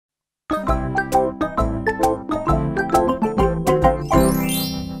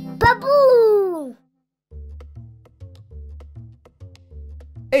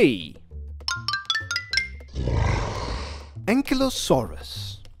A.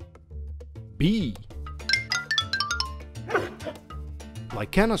 Ankylosaurus. B.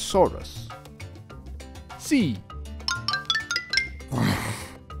 Lichenosaurus. C.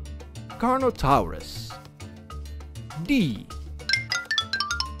 Carnotaurus. D.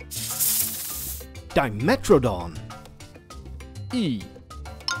 Dimetrodon. E.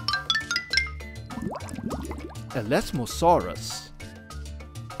 Elasmosaurus.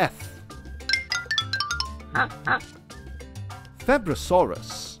 F.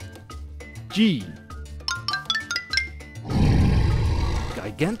 Fabrosaurus. G.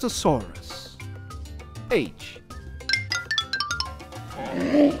 Gigantosaurus. H.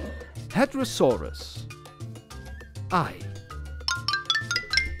 Hadrosaurus. I.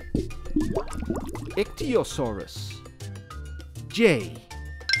 Ichthyosaurus. J.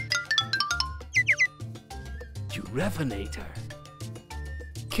 Juravenator.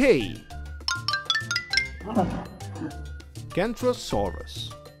 K.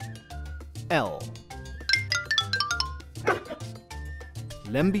 Gigantosaurus. L.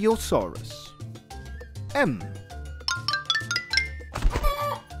 Lambeosaurus. M.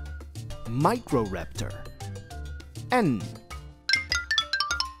 Microraptor. N.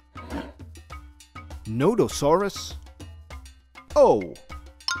 Nodosaurus. O.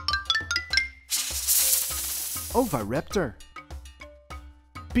 Oviraptor.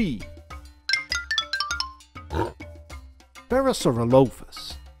 P.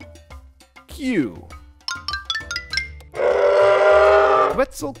 Parasaurolophus. Q.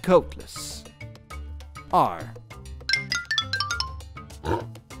 Quetzalcoatlus. R.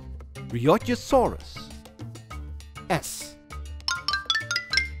 Riojasaurus. S.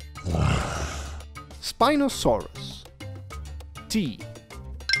 Spinosaurus. T.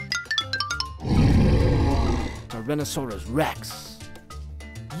 Tyrannosaurus rex.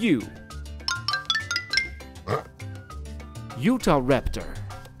 U. Utahraptor.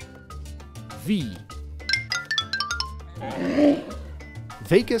 V.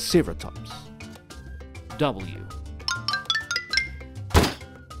 Velociraptor. W.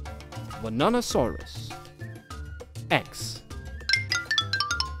 Wannanosaurus. X.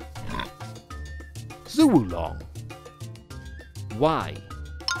 Yinlong. Y.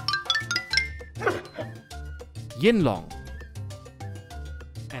 Yinlong.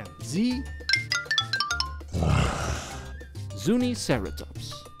 And Z.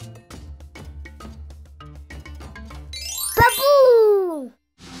 Zuniceratops. Baboo!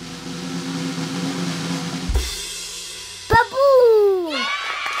 Baboo!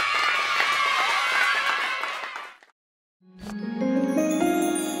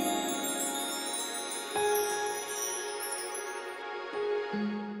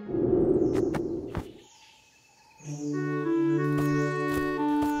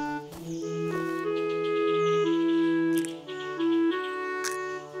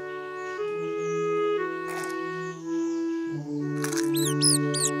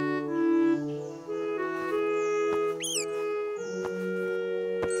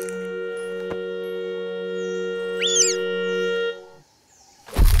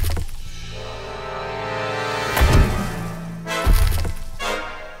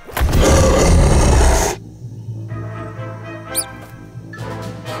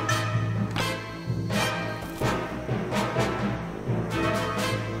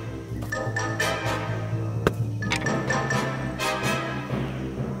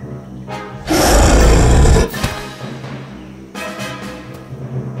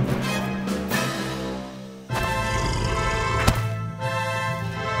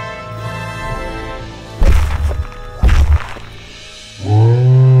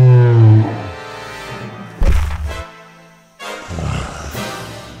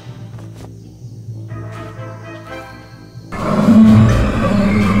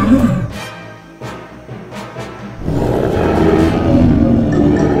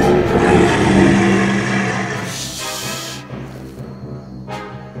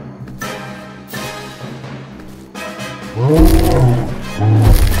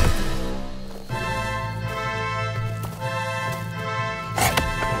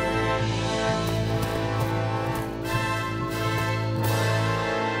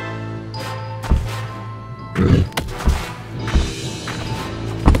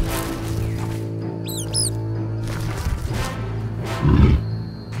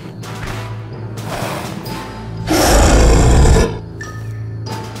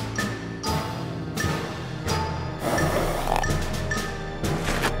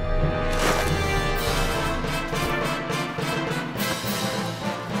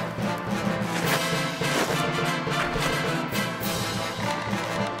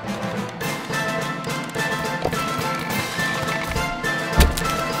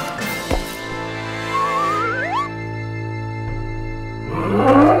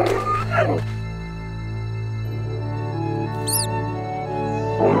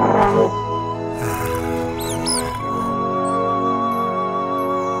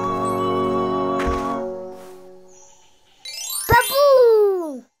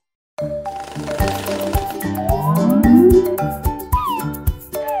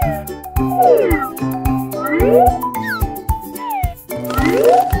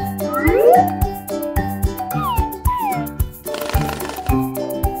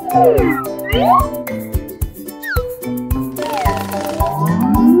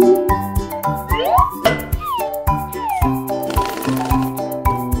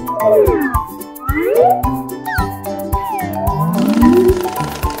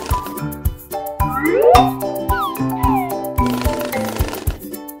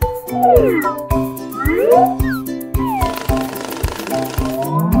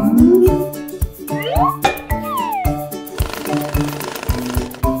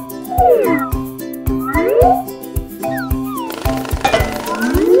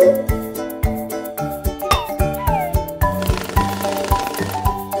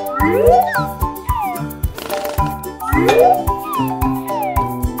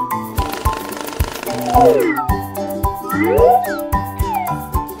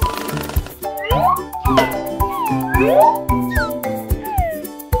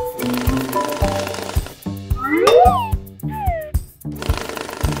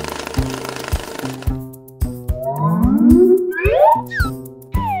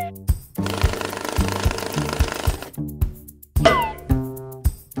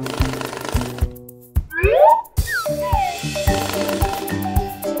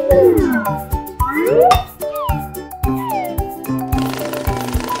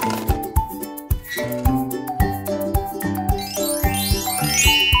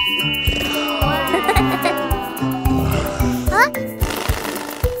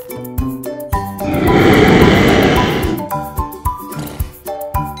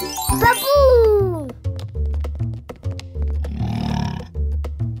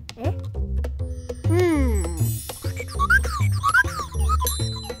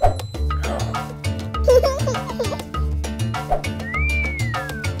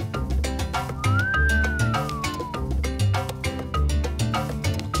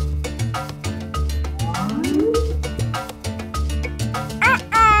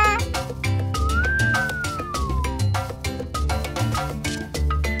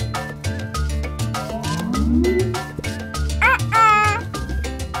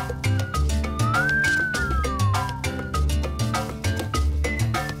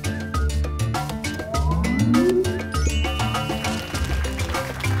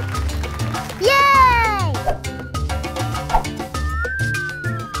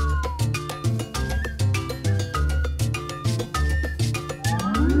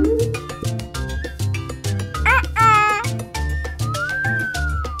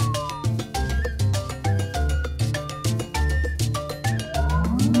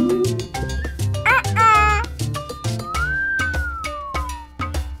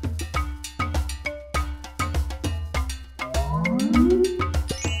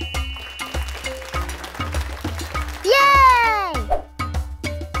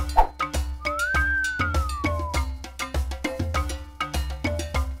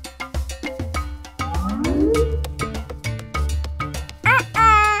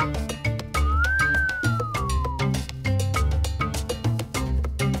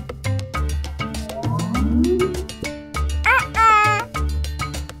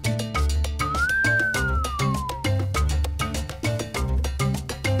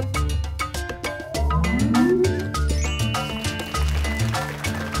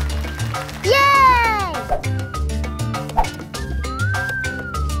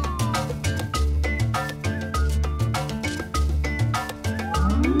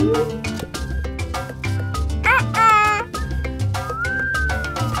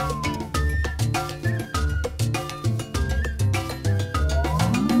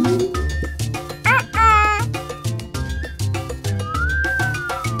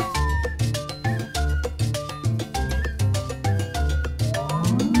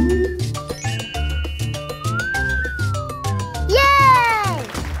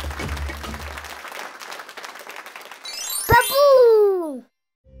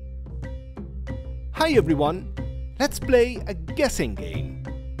 Hi everyone, let's play a guessing game.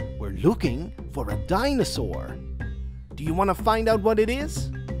 We're looking for a dinosaur. Do you want to find out what it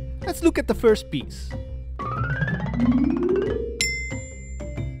is? Let's look at the first piece.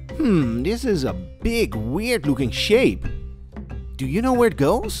 This is a big, weird looking shape. Do you know where it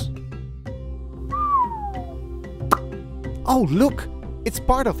goes? Oh look, it's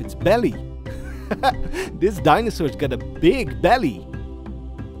part of its belly. This dinosaur's got a big belly.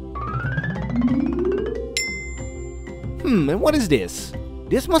 And what is this?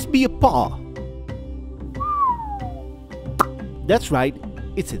 This must be a paw. That's right,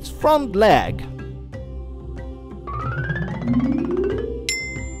 it's its front leg.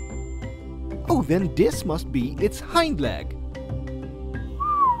 Oh, then this must be its hind leg.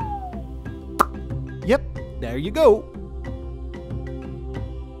 Yep, there you go.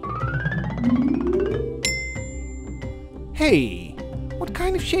 Hey, what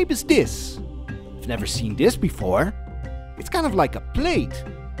kind of shape is this? I've never seen this before. It's kind of like a plate.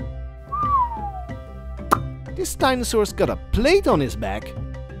 This dinosaur's got a plate on his back.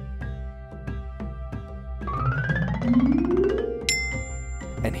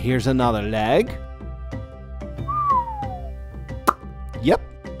 And here's another leg. Yep,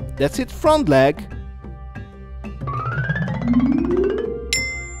 that's its front leg.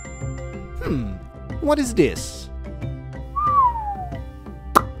 What is this?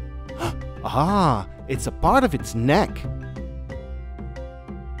 Ah, it's a part of its neck.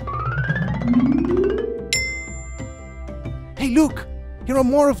 Hey, look! Here are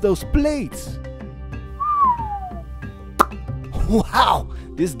more of those plates. Wow!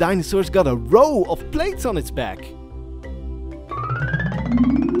 This dinosaur's got a row of plates on its back.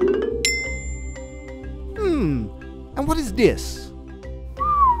 And what is this?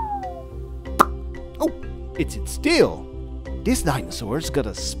 Oh, it's its tail. This dinosaur's got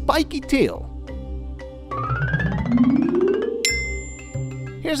a spiky tail.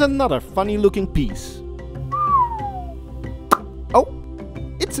 Here's another funny looking piece. Oh,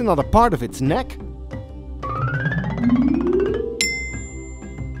 it's another part of its neck.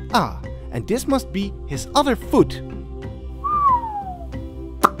 Ah, and this must be his other foot.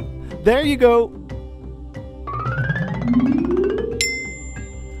 There you go.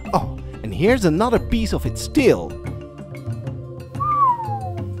 Oh, and here's another piece of its tail.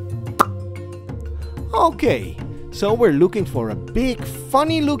 Okay, so we're looking for a big,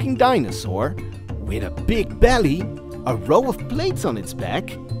 funny-looking dinosaur with a big belly, a row of plates on its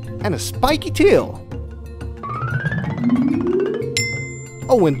back, and a spiky tail.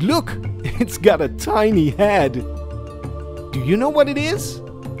 Oh, and look, it's got a tiny head. Do you know what it is?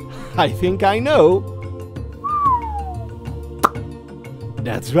 I think I know.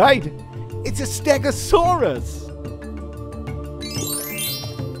 That's right, it's a Stegosaurus.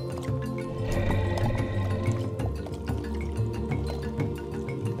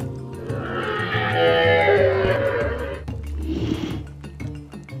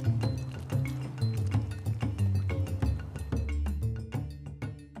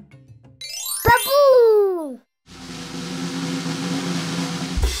 Baboo!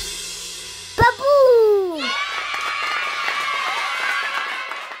 Baboo!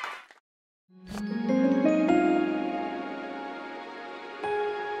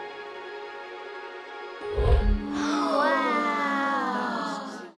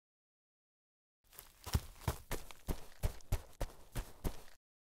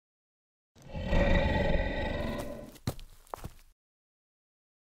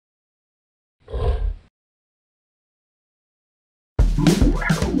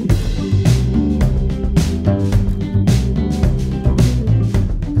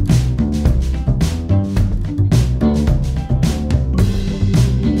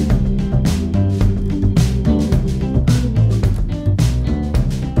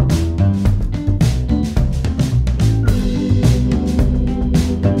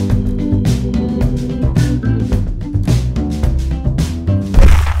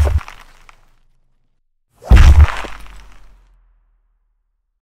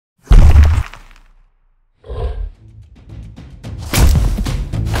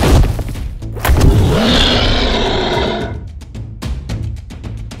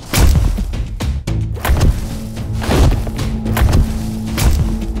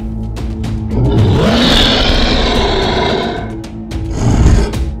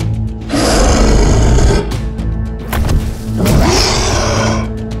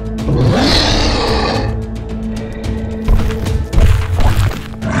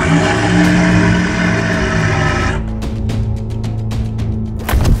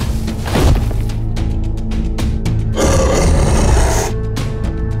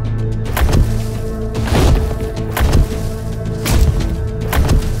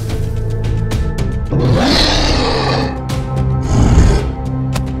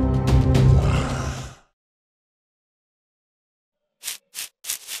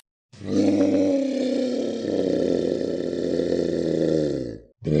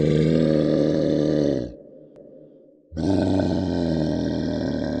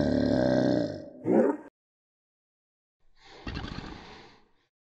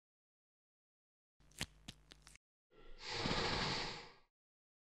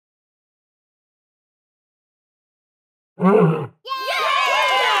 Wow!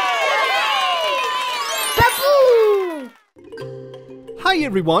 Baboo! Hi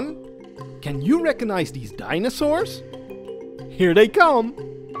everyone! Can you recognize these dinosaurs? Here they come!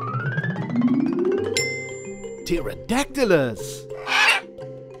 Pterodactylus!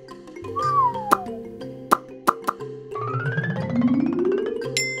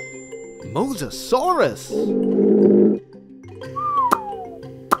 Mosasaurus!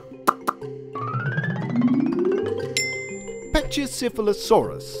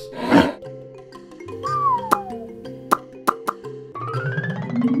 Brachiosaurus,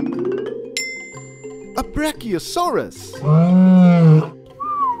 a Brachiosaurus,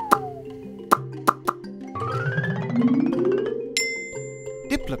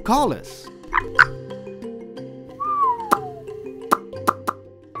 Diplodocus,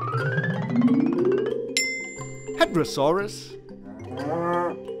 Hadrosaurus,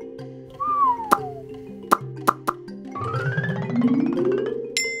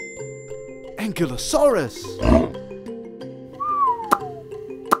 Ankylosaurus,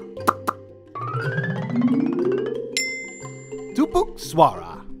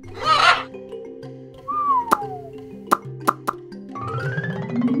 Tupuxwara,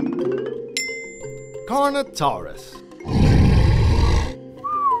 Carnotaurus,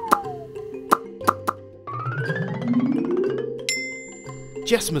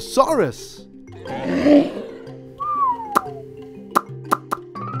 Xiaosaurus,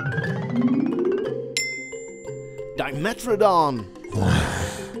 Dimetrodon,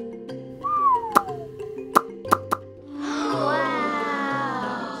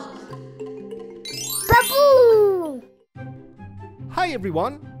 Baboo! Hi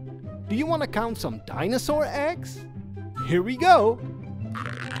everyone! Do you want to count some dinosaur eggs? Here we go!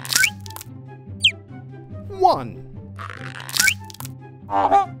 1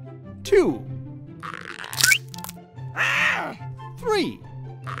 2 3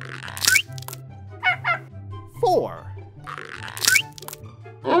 4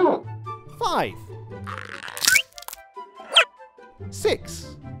 5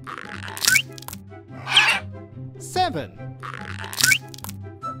 6 7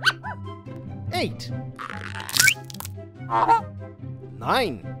 8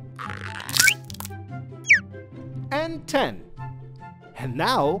 9 and 10. And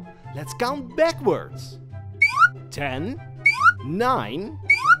now, let's count backwards. 10, 9,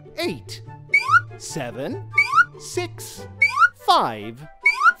 8, 7, 6, 5,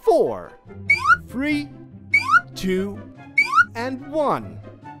 4, 3, 2, and 1.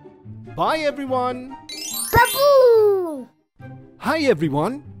 Bye everyone! Baboo! Hi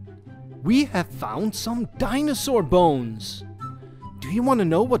everyone! We have found some dinosaur bones. Do you want to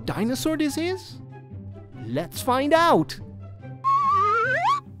know what dinosaur this is? Let's find out!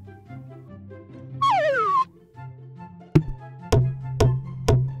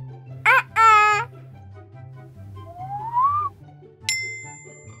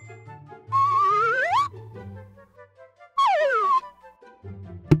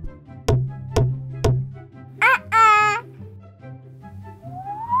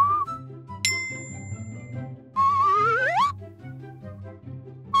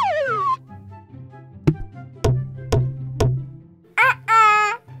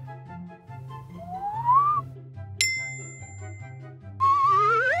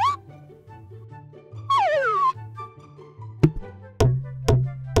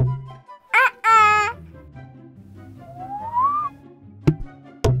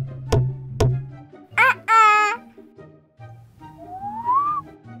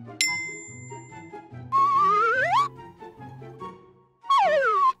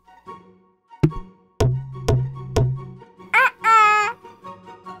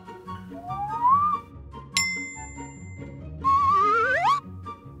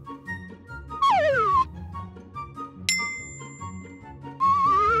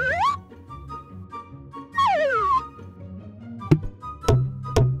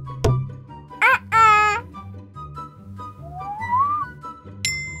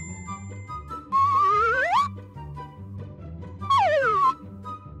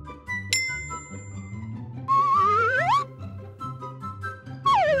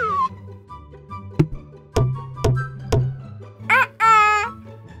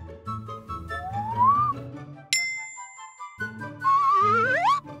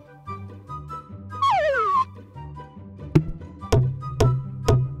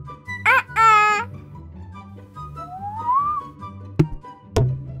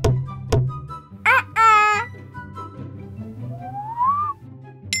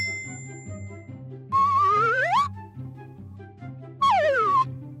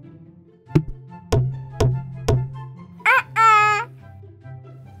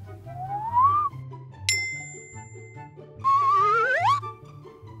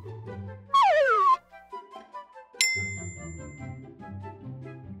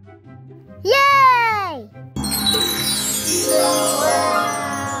 Yay!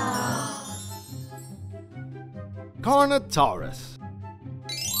 Carnotaurus.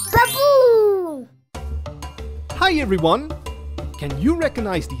 Baboo! Hi everyone! Can you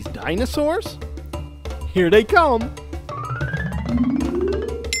recognize these dinosaurs? Here they come!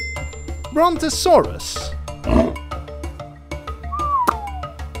 Brontosaurus.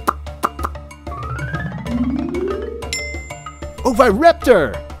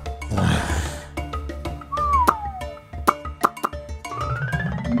 Oviraptor.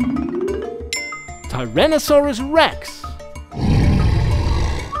 Tyrannosaurus rex.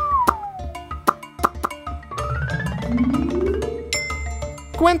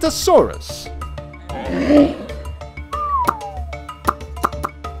 Gigantosaurus.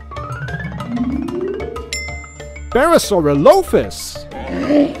 Parasaurolophus.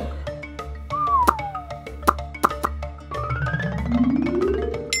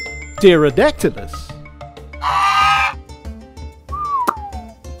 Pterodactylus.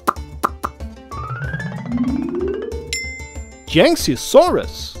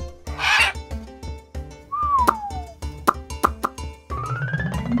 Gigantosaurus.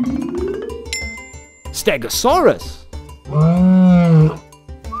 Stegosaurus.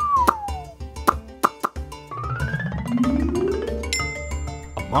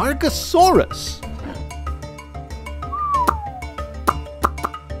 Archaeopteryx.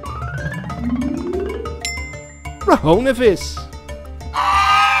 Riojasaurus.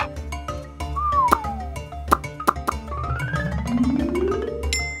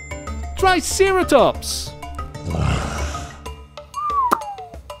 Triceratops.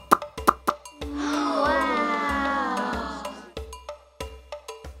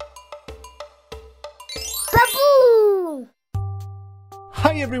 Baboo!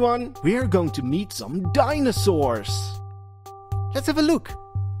 Hi everyone, we are going to meet some dinosaurs. Let's have a look.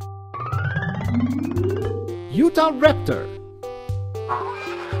 Utahraptor.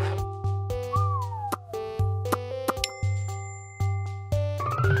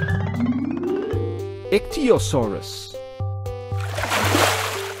 Ichthyosaurus.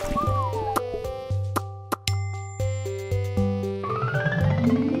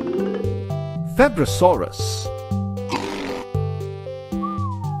 Fabrosaurus.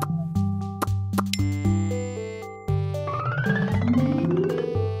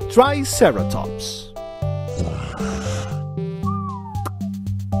 Triceratops.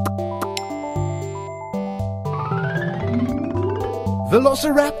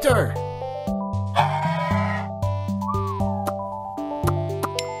 Velociraptor.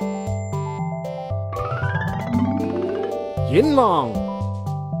 Yinlong.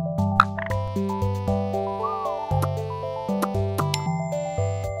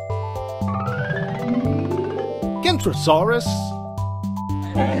 Gigantosaurus.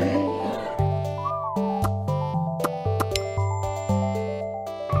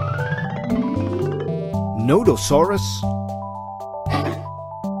 Nodosaurus.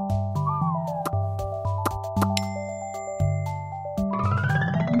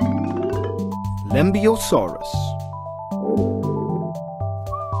 Lambeosaurus.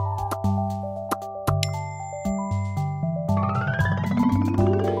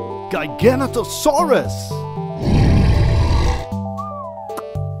 Gigantosaurus.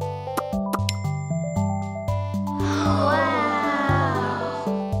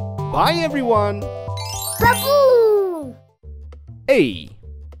 Bye everyone. Baboo! A.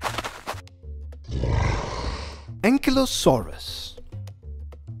 Ankylosaurus.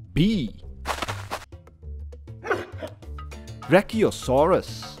 B.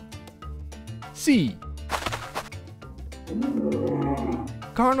 Brachiosaurus. C.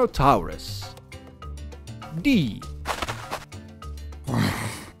 Carnotaurus. D.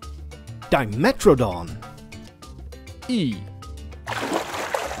 Dimetrodon. E.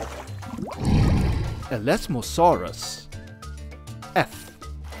 Elasmosaurus. F.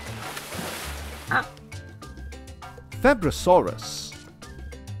 Fabrosaurus.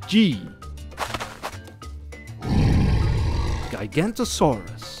 G.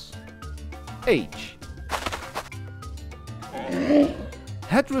 Gigantosaurus. H.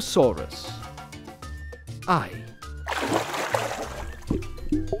 Hadrosaurus. I.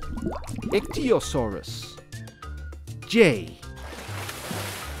 Ichthyosaurus. J.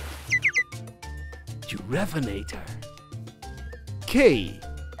 Juravenator. K.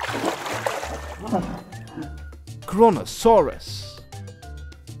 Kronosaurus.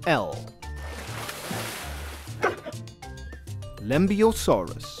 L.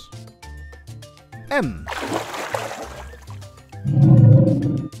 Lambeosaurus. M.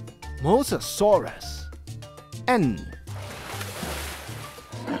 Mosasaurus. N.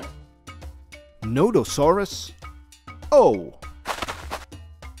 Nodosaurus. O.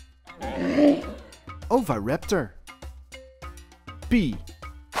 Oviraptor. P.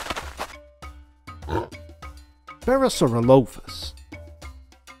 Parasaurolophus.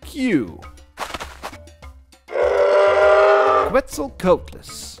 Q.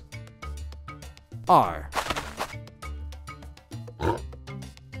 Quetzalcoatlus. R.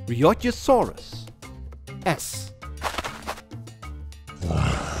 Riojasaurus. S.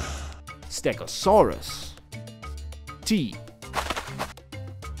 Stegosaurus. T.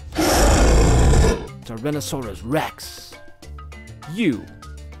 Tyrannosaurus Rex. U.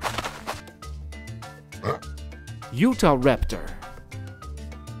 Utahraptor.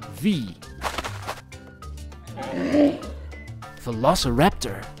 V.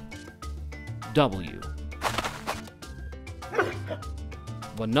 Velociraptor. W.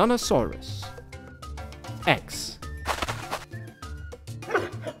 Wannanosaurus. X.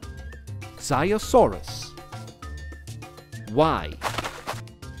 Xiaosaurus. Y.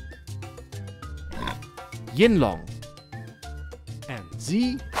 Yinlong. And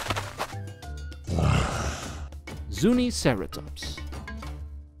Z. Zuniceratops.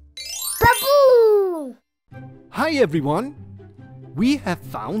 Baboo! Hi everyone! We have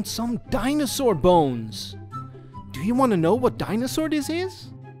found some dinosaur bones. Do you want to know what dinosaur this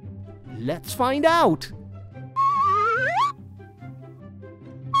is? Let's find out!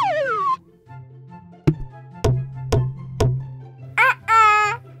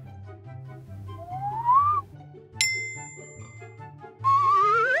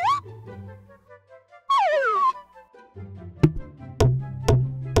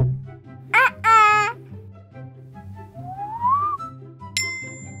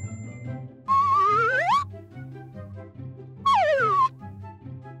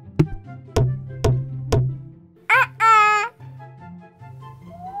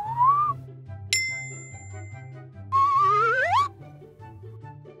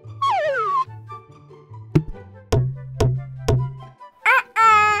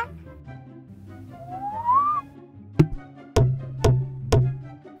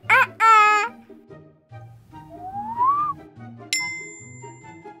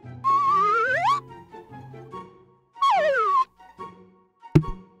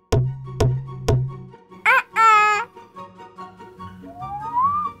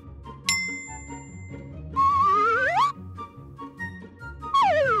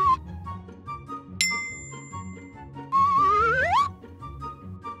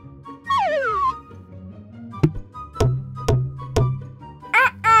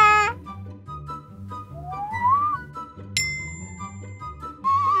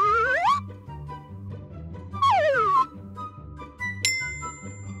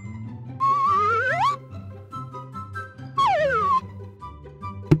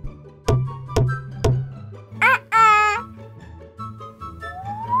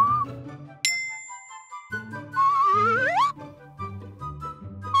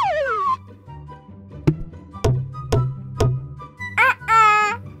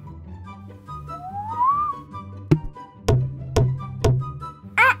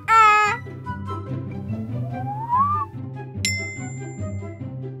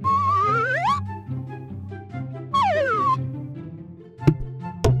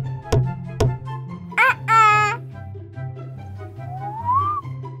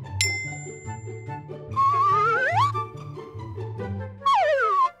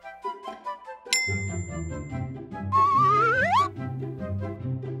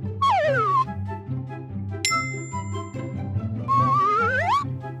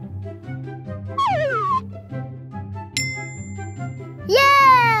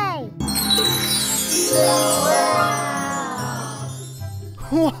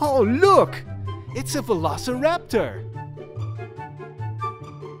 Wow, look! It's a Velociraptor!